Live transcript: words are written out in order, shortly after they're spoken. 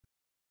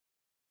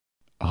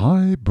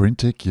Hi,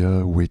 BrenTech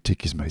here, where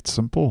tech is made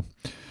simple.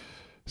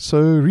 So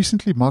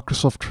recently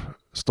Microsoft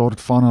started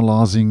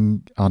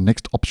finalizing our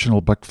next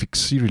optional bug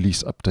fix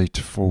C-release update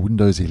for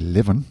Windows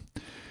 11,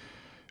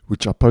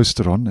 which I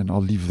posted on, and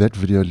I'll leave that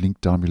video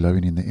linked down below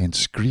and in the end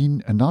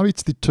screen. And now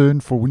it's the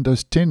turn for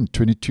Windows 10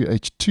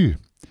 22H2,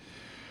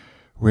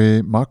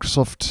 where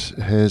Microsoft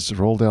has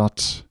rolled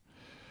out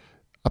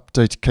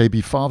update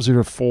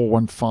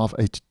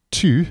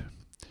KB5041582,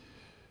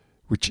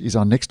 which is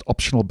our next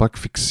optional bug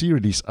fix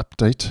C-release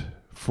update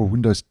for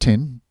Windows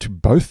 10 to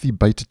both the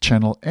beta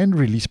channel and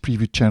release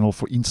preview channel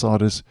for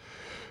insiders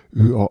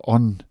who are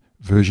on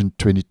version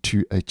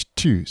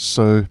 22H2.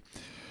 So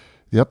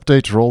the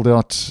update rolled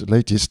out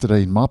late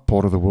yesterday in my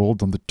part of the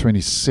world on the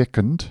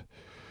 22nd.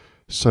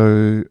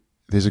 So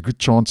there's a good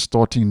chance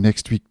starting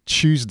next week,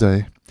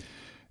 Tuesday,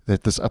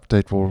 that this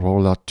update will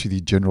roll out to the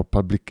general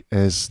public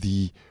as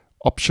the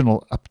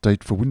optional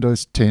update for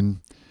Windows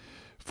 10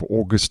 for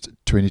August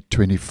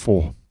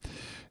 2024.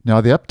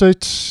 Now the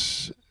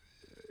update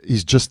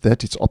is just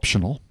that, it's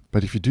optional,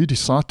 but if you do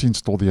decide to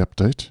install the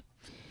update,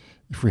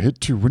 if we head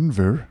to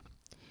WinVer,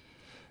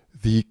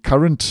 the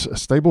current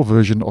stable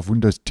version of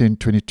Windows 10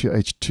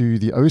 22H2,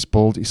 the OS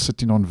build is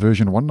sitting on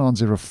version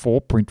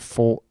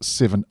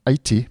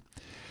 1904.4780,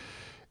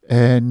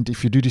 and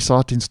if you do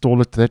decide to install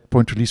it, that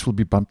point release will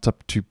be bumped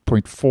up to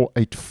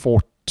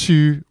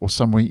 0.4842 or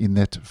somewhere in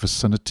that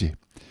vicinity.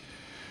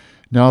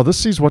 Now,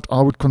 this is what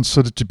I would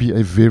consider to be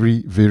a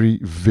very, very,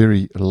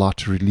 very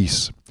light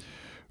release.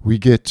 We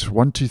get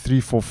 1, 2,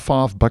 3, 4,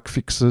 5 bug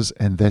fixes,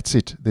 and that's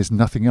it. There's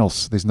nothing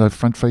else. There's no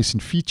front-facing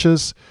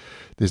features.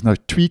 There's no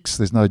tweaks.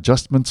 There's no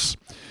adjustments.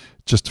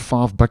 Just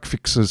 5 bug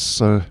fixes.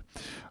 So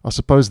I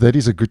suppose that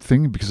is a good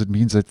thing because it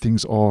means that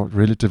things are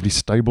relatively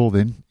stable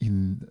then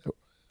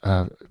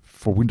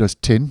for Windows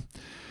 10.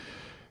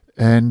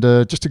 And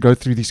just to go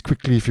through these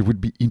quickly, if you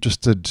would be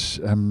interested,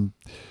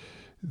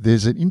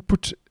 there's an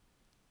input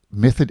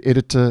method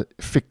editor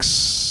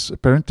fix.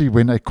 Apparently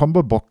when a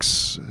combo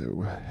box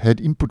had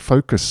input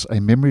focus,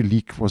 a memory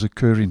leak was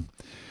occurring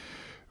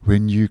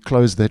when you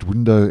close that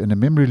window, and a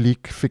memory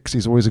leak fix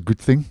is always a good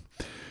thing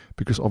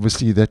because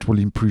obviously that will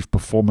improve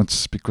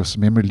performance because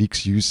memory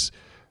leaks use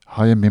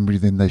higher memory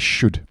than they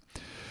should.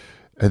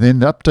 And then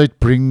the update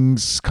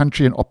brings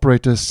country and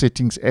operator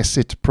settings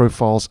asset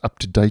profiles up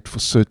to date for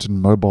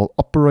certain mobile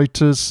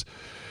operators.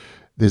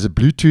 There's a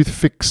Bluetooth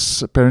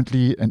fix.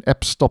 Apparently an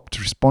app stopped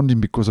responding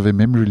because of a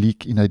memory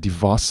leak in a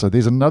device. So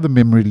there's another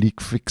memory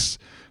leak fix.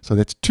 So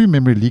that's 2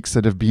 memory leaks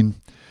that have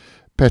been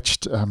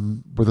patched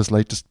with this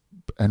latest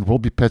and will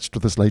be patched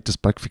with this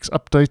latest bug fix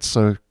update.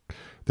 So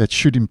that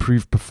should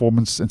improve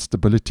performance and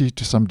stability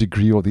to some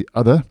degree or the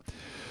other.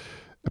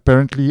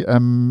 Apparently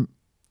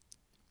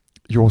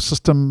your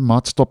system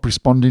might stop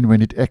responding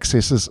when it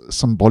accesses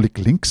symbolic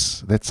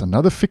links. That's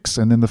another fix.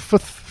 And then the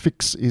 5th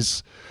fix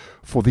is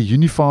for the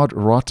Unified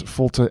Write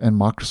Filter and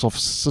Microsoft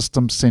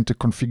System Center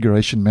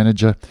Configuration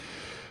Manager.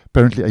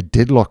 Apparently a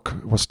deadlock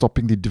was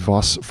stopping the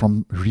device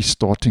from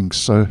restarting.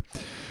 So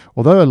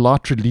although a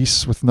light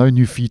release with no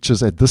new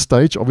features at this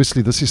stage,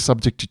 obviously this is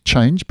subject to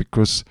change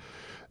because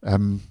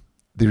the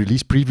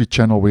release preview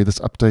channel where this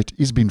update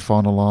is being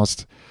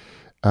finalized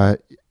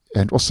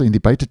and also in the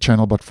beta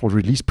channel, but for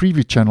release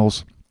preview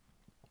channels,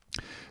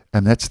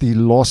 and that's the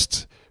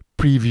last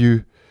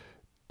preview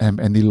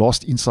and the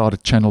last insider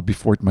channel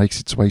before it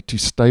makes its way to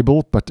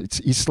stable, but it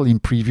is still in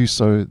preview,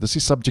 so this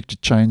is subject to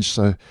change,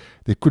 so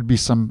there could be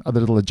some other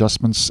little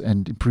adjustments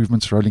and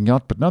improvements rolling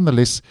out, but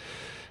nonetheless,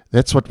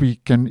 that's what we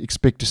can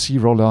expect to see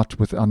roll out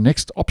with our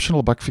next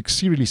optional bug fix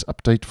C-release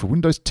update for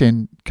Windows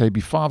 10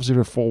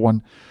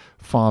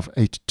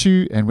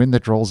 KB5041582, and when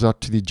that rolls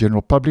out to the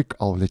general public,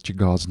 I'll let you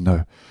guys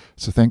know.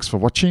 So thanks for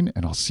watching,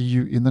 and I'll see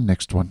you in the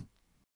next one.